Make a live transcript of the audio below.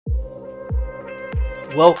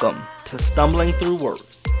Welcome to Stumbling Through Work,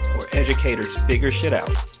 where educators figure shit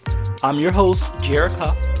out. I'm your host, Jared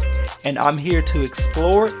Huff, and I'm here to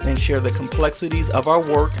explore and share the complexities of our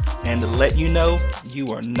work and to let you know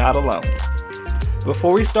you are not alone.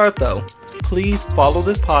 Before we start though, please follow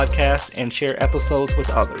this podcast and share episodes with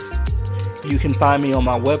others. You can find me on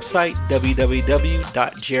my website,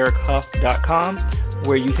 www.jaredhuff.com,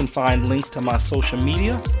 where you can find links to my social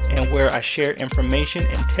media and where I share information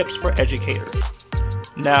and tips for educators.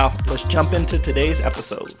 Now, let's jump into today's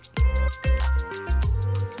episode.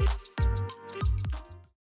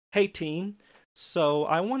 Hey team, so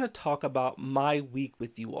I want to talk about my week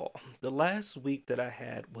with you all. The last week that I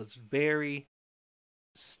had was very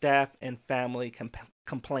staff and family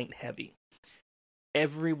complaint heavy.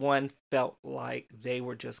 Everyone felt like they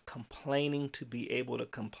were just complaining to be able to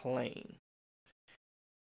complain.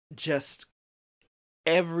 Just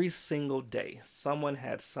every single day, someone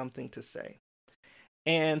had something to say.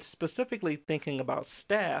 And specifically thinking about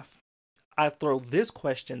staff, I throw this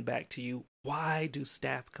question back to you. Why do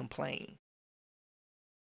staff complain?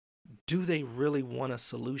 Do they really want a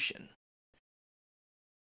solution?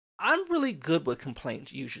 I'm really good with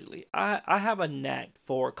complaints usually. I have a knack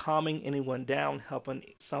for calming anyone down, helping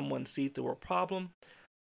someone see through a problem.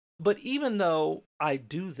 But even though I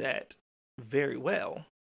do that very well,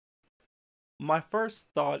 my first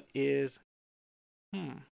thought is,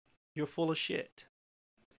 you're full of shit.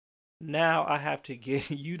 Now I have to get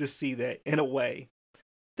you to see that in a way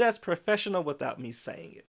that's professional without me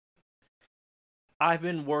saying it. I've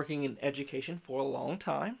been working in education for a long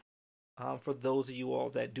time. For those of you all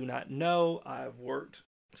that do not know, I've worked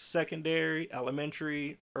secondary,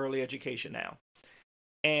 elementary, early education now.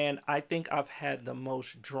 And I think I've had the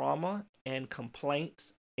most drama and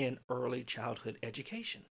complaints in early childhood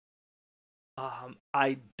education.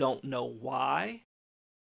 I don't know why,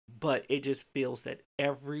 but it just feels that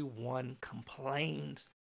everyone complains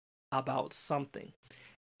about something.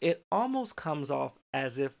 It almost comes off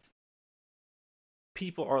as if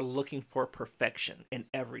people are looking for perfection in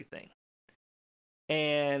everything.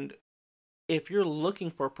 And if you're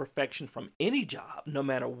looking for perfection from any job, no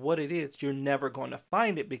matter what it is, you're never going to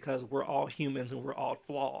find it because we're all humans and we're all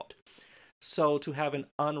flawed. So to have an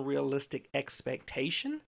unrealistic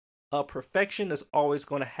expectation of perfection is always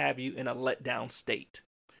going to have you in a letdown state.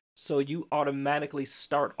 So you automatically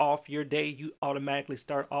start off your day, you automatically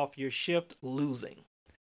start off your shift losing.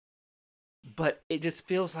 But it just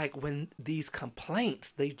feels like when these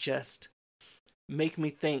complaints, they just make me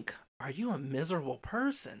think, are you a miserable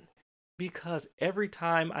person? Because every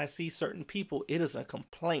time I see certain people, it is a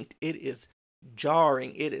complaint. It is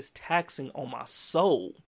jarring. It is taxing on my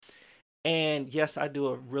soul. And yes, I do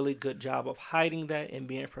a really good job of hiding that and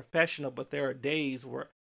being professional. But there are days where,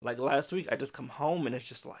 like last week, I just come home and it's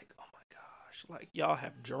just like, oh my gosh, like y'all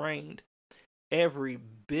have drained every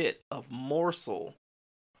bit of morsel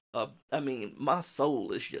of, my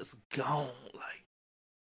soul is just gone. Like,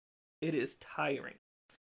 it is tiring.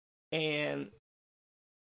 And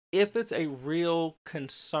if it's a real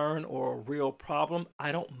concern or a real problem,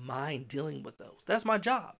 I don't mind dealing with those. That's my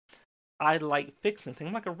job. I like fixing things.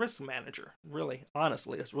 I'm like a risk manager. Really,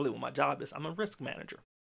 honestly, that's really what my job is. I'm a risk manager.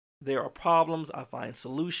 There are problems. I find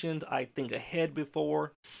solutions. I think ahead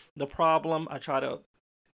before the problem. I try to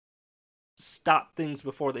stop things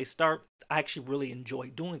before they start. I actually really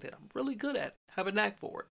enjoy doing that. I'm really good at it. Have a knack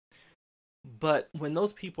for it. But when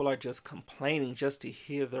those people are just complaining just to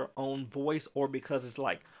hear their own voice, or because it's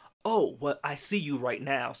like, oh, well, I see you right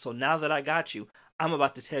now. So now that I got you, I'm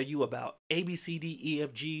about to tell you about A, B, C, D, E,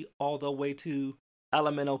 F, G, all the way to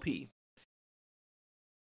LMNOP.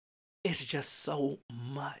 It's just so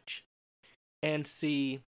much. And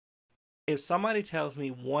see, if somebody tells me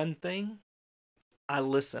one thing, I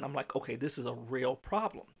listen. I'm like, okay, this is a real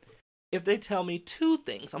problem. If they tell me two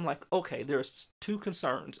things, I'm like, okay, there's two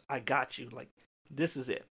concerns. I got you. Like, this is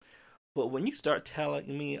it. But when you start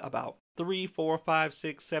telling me about 3, 4, 5,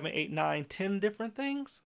 6, 7, 8, 9, 10 different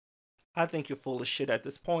things, I think you're full of shit at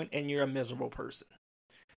this point and you're a miserable person.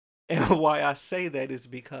 And why I say that is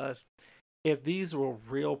because if these were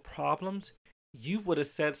real problems, you would have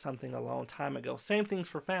said something a long time ago. Same things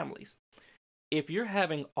for families. If you're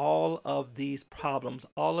having all of these problems,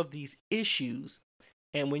 all of these issues,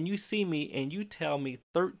 and when you see me and you tell me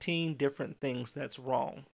 13 different things that's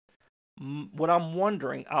wrong, what I'm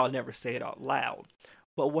wondering, I'll never say it out loud,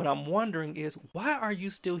 but what I'm wondering is, why are you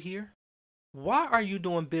still here? Why are you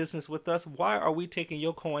doing business with us? Why are we taking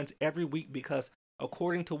your coins every week? Because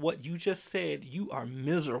according to what you just said, you are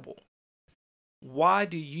miserable. Why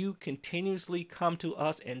do you continuously come to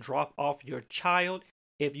us and drop off your child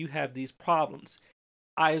if you have these problems?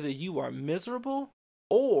 Either you are miserable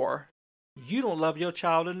or you don't love your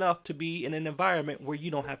child enough to be in an environment where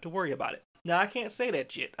you don't have to worry about it. Now, I can't say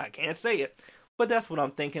that yet. I can't say it. But that's what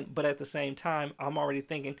I'm thinking. But at the same time, I'm already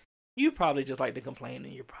thinking, you probably just like to complain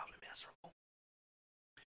and you're probably miserable.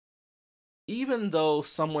 Even though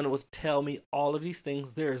someone would tell me all of these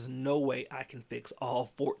things, there is no way I can fix all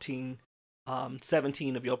 14,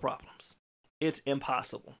 17 of your problems. It's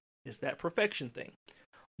impossible. It's that perfection thing.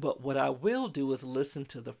 But what I will do is listen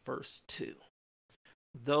to the first two.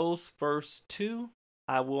 Those first two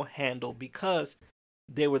I will handle because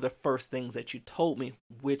they were the first things that you told me,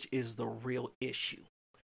 which is the real issue.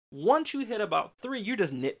 Once you hit about 3, you're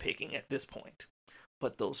just nitpicking at this point.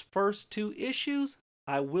 But those first 2 issues,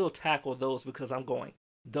 I will tackle those because I'm going,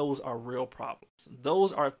 those are real problems.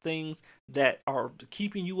 Those are things that are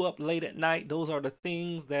keeping you up late at night. Those are the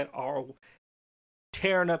things that are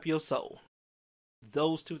tearing up your soul.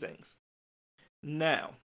 Those 2 things.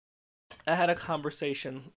 Now, I had a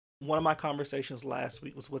conversation. One of my conversations last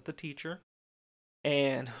week was with the teacher.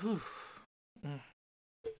 And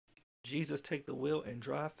Jesus, take the wheel and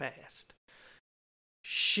drive fast.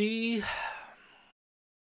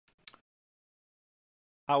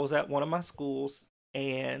 I was at one of my schools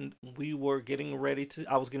and I was getting ready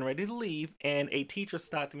to leave, and a teacher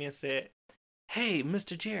stopped me and said, "Hey,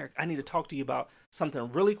 Mr. Jarek, I need to talk to you about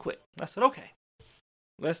something really quick." I said, "Okay,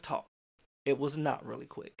 let's talk." It was not really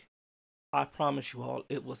quick. I promise you all,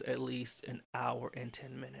 it was at least an hour and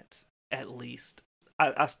 10 minutes. At least.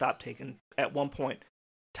 I stopped taking, at one point,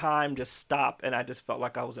 time just stopped and I just felt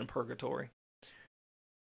like I was in purgatory.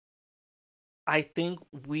 I think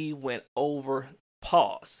we went over,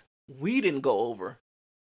 pause. We didn't go over.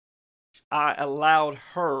 I allowed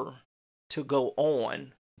her to go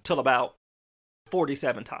on till about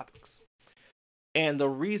 47 topics. And the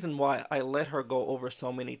reason why I let her go over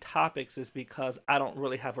so many topics is because I don't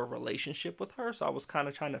really have a relationship with her. So I was kind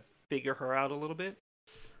of trying to figure her out a little bit.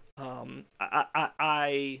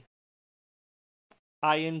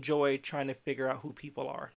 I enjoy trying to figure out who people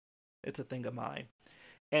are. It's a thing of mine.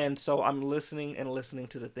 And so I'm listening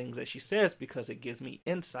to the things that she says because it gives me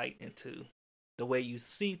insight into the way you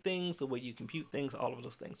see things, the way you compute things, all of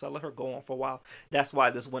those things. So I let her go on for a while. That's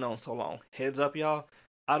why this went on so long. Heads up, y'all.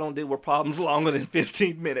 I don't deal with problems longer than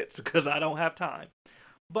 15 minutes because I don't have time.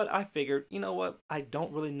 But I figured, you know what? I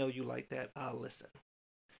don't really know you like that. I'll listen.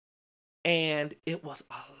 And it was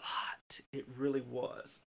a lot. It really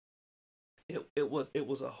was. It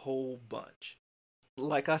was a whole bunch.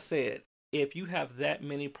 Like I said, if you have that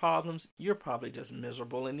many problems, you're probably just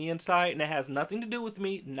miserable in the inside, and it has nothing to do with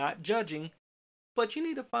me not judging. But you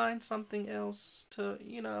need to find something else to,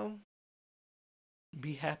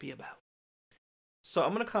 be happy about. So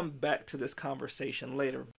I'm going to come back to this conversation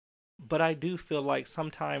later. But I do feel like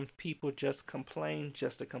sometimes people just complain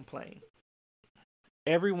just to complain.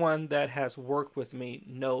 Everyone that has worked with me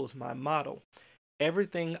knows my motto.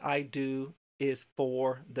 Everything I do is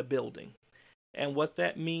for the building. And what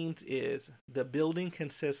that means is the building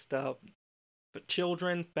consists of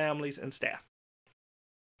children, families, and staff.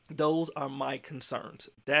 Those are my concerns.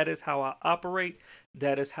 That is how I operate.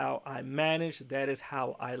 That is how I manage. That is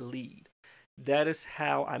how I lead. That is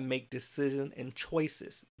how I make decisions and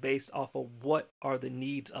choices based off of what are the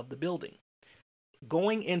needs of the building.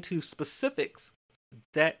 Going into specifics,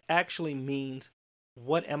 that actually means,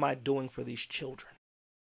 what am I doing for these children?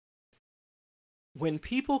 When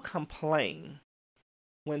people complain,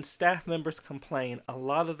 when staff members complain, a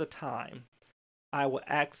lot of the time, I will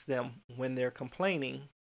ask them when they're complaining,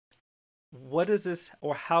 what is this,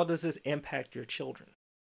 or how does this impact your children?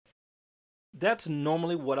 That's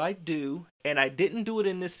normally what I do, and I didn't do it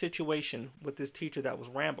in this situation with this teacher that was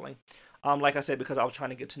rambling. Like I said, because I was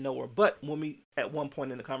trying to get to know her. But when we, at one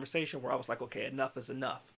point in the conversation where I was like, okay, enough is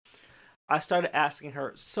enough, I started asking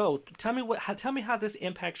her, so tell me how this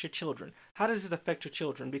impacts your children. How does it affect your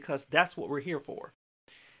children? Because that's what we're here for.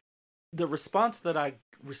 The response that I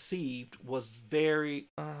received was very,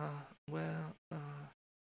 I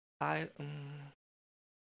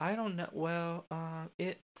don't know. Well,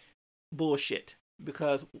 it bullshit,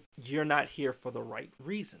 because you're not here for the right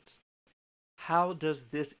reasons. How does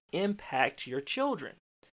this impact your children?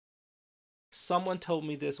 Someone told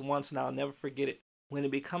me this once and I'll never forget it. When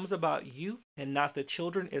it becomes about you and not the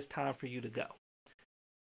children, it's time for you to go.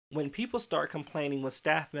 When people start complaining, when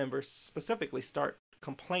staff members specifically start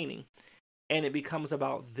complaining, and it becomes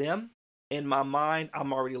about them, in my mind,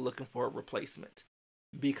 I'm already looking for a replacement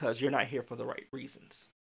because you're not here for the right reasons.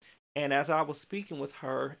 And as I was speaking with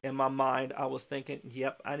her, in my mind, I was thinking,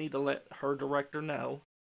 yep, I need to let her director know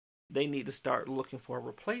they need to start looking for a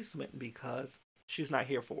replacement because she's not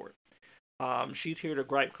here for it. She's here to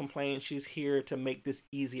gripe, complain. She's here to make this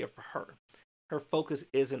easier for her. Her focus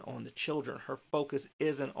isn't on the children. Her focus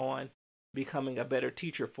isn't on becoming a better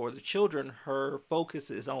teacher for the children. Her focus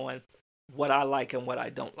is on what I like and what I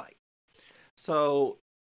don't like. So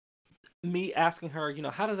me asking her,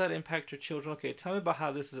 how does that impact your children? Okay, tell me about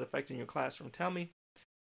how this is affecting your classroom. Tell me.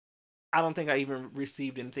 I don't think I even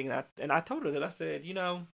received anything. And I told her that. I said,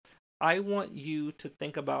 I want you to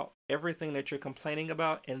think about everything that you're complaining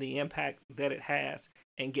about and the impact that it has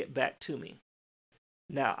and get back to me.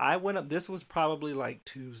 Now, I went up, this was probably like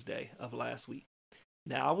Tuesday of last week.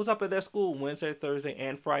 Now, I was up at that school Wednesday, Thursday,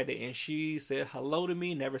 and Friday, and she said hello to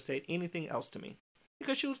me, never said anything else to me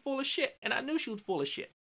because she was full of shit, and I knew she was full of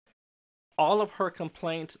shit. All of her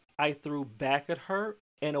complaints I threw back at her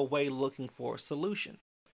in a way looking for a solution.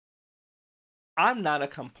 I'm not a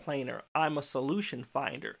complainer. I'm a solution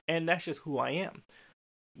finder, and that's just who I am.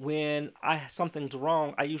 When something's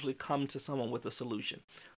wrong, I usually come to someone with a solution.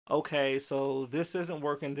 Okay, so this isn't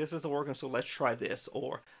working, so let's try this.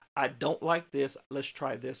 Or I don't like this, let's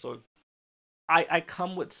try this. Or I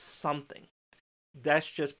come with something. That's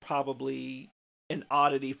just probably an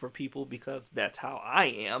oddity for people because that's how I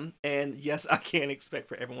am. And yes, I can't expect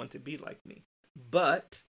for everyone to be like me.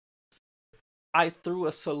 But I threw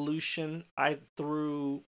a solution. I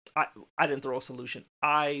didn't throw a solution.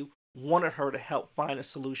 I wanted her to help find a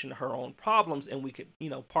solution to her own problems, and we could,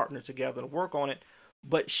 partner together to work on it.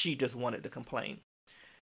 But she just wanted to complain.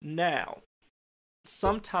 Now,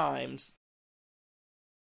 sometimes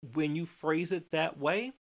when you phrase it that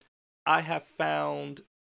way, I have found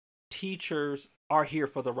teachers are here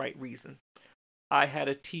for the right reason. I had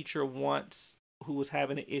a teacher once who was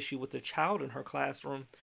having an issue with a child in her classroom.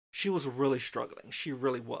 She was really struggling. She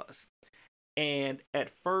really was. And at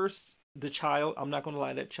first, the child, I'm not going to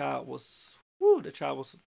lie, the child was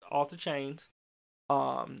off the chains.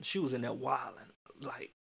 She was in there wilding.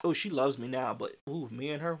 Like, she loves me now, but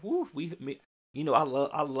me and her,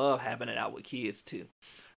 I love having it out with kids too.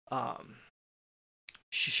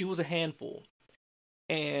 She was a handful.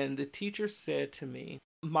 And the teacher said to me,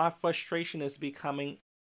 my frustration is becoming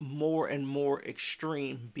more and more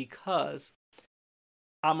extreme because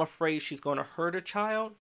I'm afraid she's going to hurt a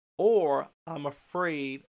child, or I'm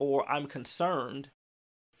afraid or I'm concerned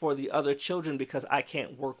for the other children because I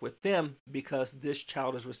can't work with them because this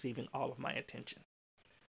child is receiving all of my attention.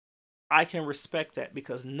 I can respect that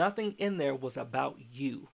because nothing in there was about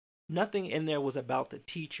you. Nothing in there was about the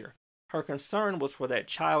teacher. Her concern was for that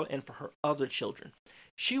child and for her other children.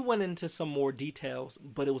 She went into some more details,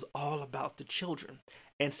 but it was all about the children.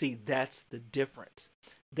 And see, that's the difference.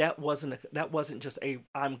 That wasn't just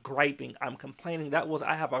I'm griping, I'm complaining. That was,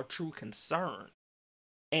 I have a true concern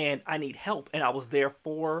and I need help. And I was there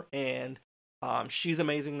for her. And she's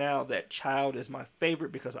amazing now. That child is my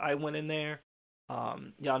favorite because I went in there.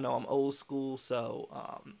 Y'all know I'm old school. So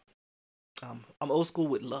I'm old school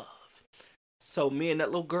with love. So me and that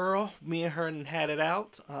little girl, me and her had it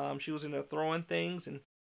out. She was in there throwing things, and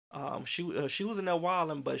she was in there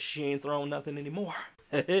wilding, but she ain't throwing nothing anymore.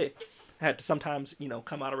 I had to sometimes,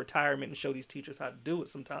 come out of retirement and show these teachers how to do it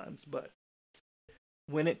sometimes. But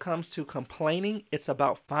when it comes to complaining, it's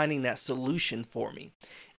about finding that solution for me.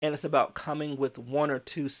 And it's about coming with one or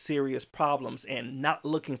two serious problems and not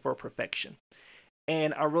looking for perfection.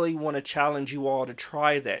 And I really want to challenge you all to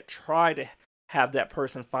try that. Try to have that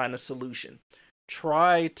person find a solution.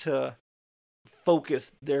 Try to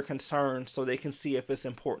focus their concerns so they can see if it's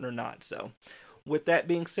important or not. So with that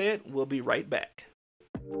being said, we'll be right back.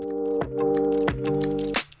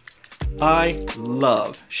 I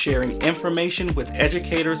love sharing information with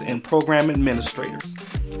educators and program administrators.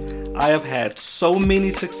 I have had so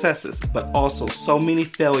many successes, but also so many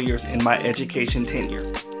failures in my education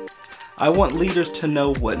tenure. I want leaders to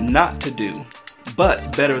know what not to do,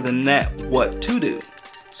 but better than that, what to do.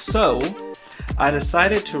 So, I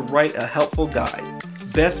decided to write a helpful guide,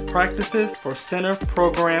 Best Practices for Center,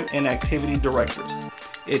 Program, and Activity Directors.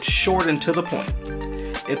 It's short and to the point.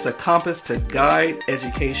 It's a compass to guide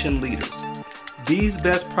education leaders. These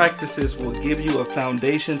best practices will give you a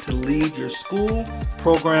foundation to lead your school,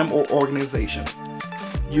 program, or organization.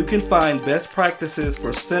 You can find Best Practices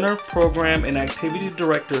for Center, Program, and Activity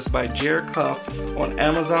Directors by Jared Cuff on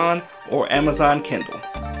Amazon or Amazon Kindle.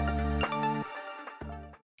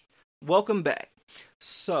 Welcome back.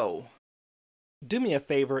 So, do me a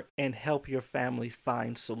favor and help your families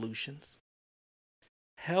find solutions.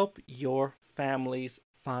 Help your families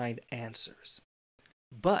find answers.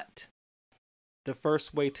 But the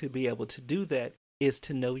first way to be able to do that is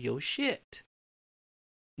to know your shit.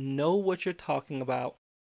 Know what you're talking about.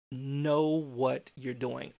 Know what you're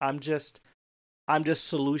doing. I'm just I'm just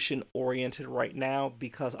solution oriented right now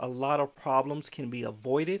because a lot of problems can be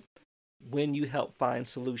avoided when you help find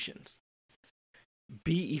solutions.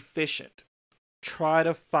 Be efficient. Try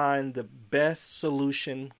to find the best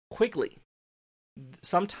solution quickly.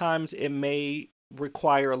 Sometimes it may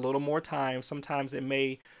require a little more time. Sometimes it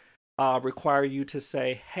may require you to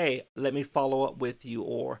say, hey, let me follow up with you,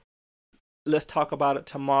 or let's talk about it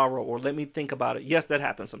tomorrow, or let me think about it. Yes, that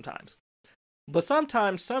happens sometimes. But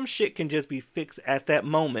sometimes some shit can just be fixed at that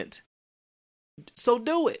moment. So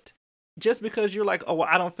do it. Just because you're like, oh, well,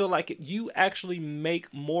 I don't feel like it, you actually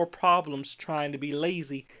make more problems trying to be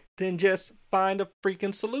lazy than just find a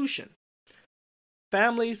freaking solution.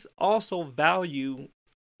 Families also value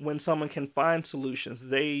when someone can find solutions.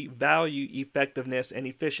 They value effectiveness and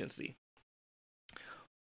efficiency.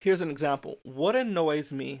 Here's an example. What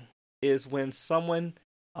annoys me is when someone,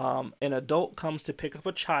 an adult, comes to pick up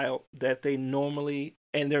a child that they're normally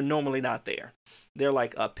not there. They're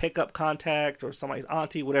like a pickup contact or somebody's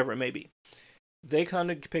auntie, whatever it may be. They come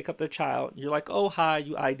to pick up their child. You're like, oh, hi.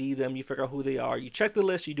 You ID them. You figure out who they are. You check the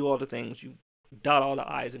list. You do all the things. You dot all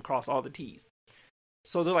the I's and cross all the T's.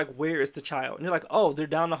 So they're like, where is the child? And you're like, oh, they're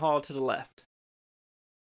down the hall to the left.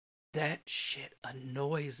 That shit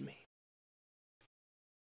annoys me.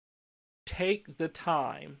 Take the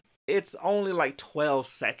time. It's only like 12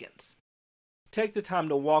 seconds. Take the time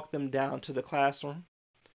to walk them down to the classroom.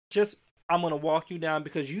 I'm going to walk you down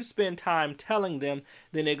because you spend time telling them.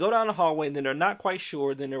 Then they go down the hallway and then they're not quite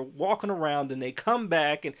sure. Then they're walking around. Then they come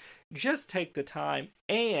back, and just take the time.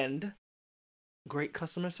 And great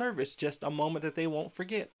customer service. Just a moment that they won't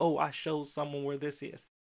forget. Oh, I showed someone where this is.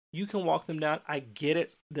 You can walk them down. I get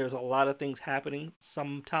it. There's a lot of things happening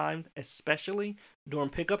sometimes, especially during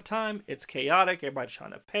pickup time. It's chaotic. Everybody's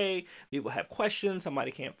trying to pay. People have questions.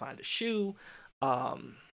 Somebody can't find a shoe.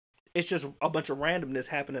 It's just a bunch of randomness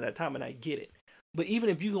happening at that time, and I get it. But even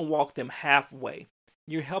if you can walk them halfway,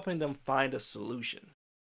 you're helping them find a solution.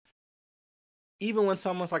 Even when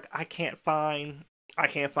someone's like, I can't find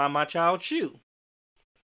my child's shoe.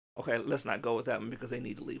 Okay, let's not go with that one because they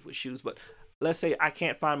need to leave with shoes. But let's say I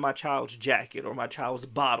can't find my child's jacket or my child's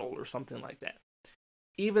bottle or something like that.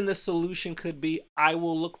 Even the solution could be, I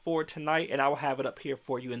will look for it tonight and I will have it up here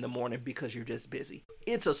for you in the morning because you're just busy.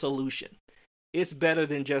 It's a solution. It's better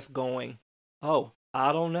than just going, oh,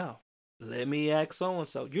 I don't know. Let me ask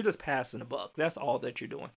so-and-so. You're just passing the buck. That's all that you're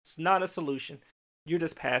doing. It's not a solution. You're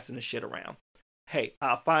just passing the shit around. Hey,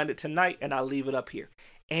 I'll find it tonight and I'll leave it up here.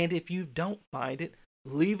 And if you don't find it,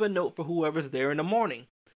 leave a note for whoever's there in the morning.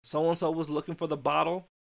 So-and-so was looking for the bottle.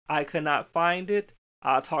 I could not find it.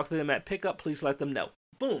 I'll talk to them at pickup. Please let them know.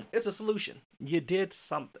 Boom. It's a solution. You did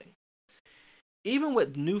something. Even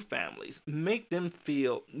with new families, make them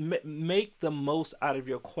make the most out of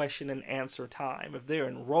your question and answer time. If they're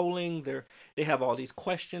enrolling, they have all these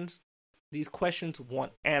questions. These questions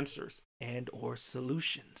want answers and or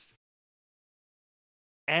solutions.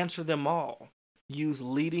 Answer them all. Use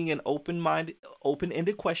leading and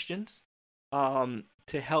open-ended questions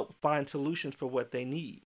to help find solutions for what they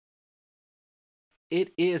need.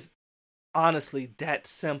 It is honestly that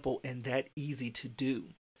simple and that easy to do.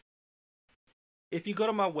 If you go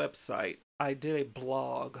to my website, I did a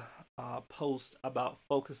blog post about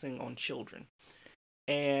focusing on children.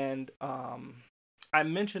 And I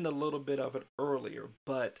mentioned a little bit of it earlier,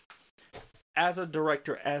 but as a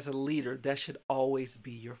director, as a leader, that should always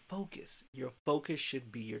be your focus. Your focus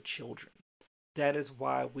should be your children. That is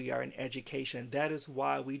why we are in education. That is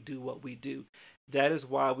why we do what we do. That is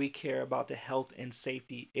why we care about the health and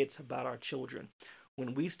safety. It's about our children.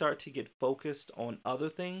 When we start to get focused on other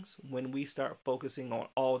things, when we start focusing on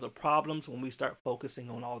all the problems, when we start focusing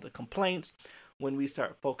on all the complaints, when we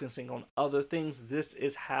start focusing on other things, this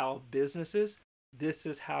is how this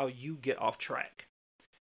is how you get off track.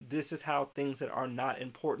 This is how things that are not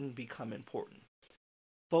important become important.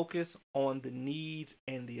 Focus on the needs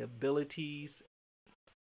and the abilities.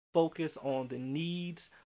 Focus on the needs.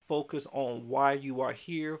 Focus on why you are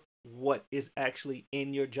here, what is actually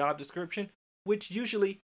in your job description, which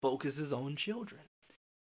usually focuses on children.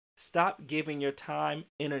 Stop giving your time,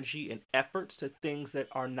 energy, and efforts to things that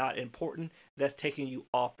are not important, that's taking you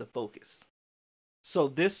off the focus. So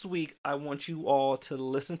this week, I want you all to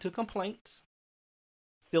listen to complaints,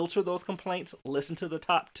 filter those complaints, listen to the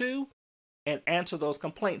top 2, and answer those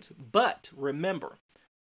complaints. But remember,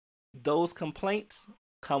 those complaints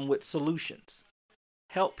come with solutions.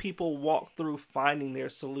 Help people walk through finding their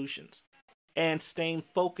solutions and staying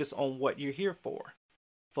focused on what you're here for.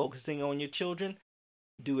 Focusing on your children,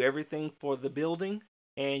 do everything for the building,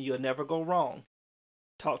 and you'll never go wrong.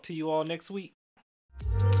 Talk to you all next week.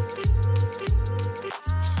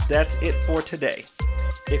 that's it for today.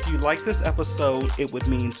 If you like this episode, it would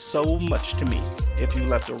mean so much to me if you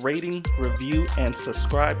left a rating, review, and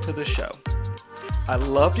subscribe to the show. I'd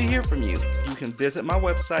love to hear from you. You can visit my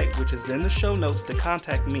website, which is in the show notes, to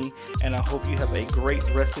contact me, and I hope you have a great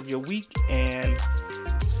rest of your week, and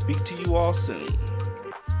speak to you all soon.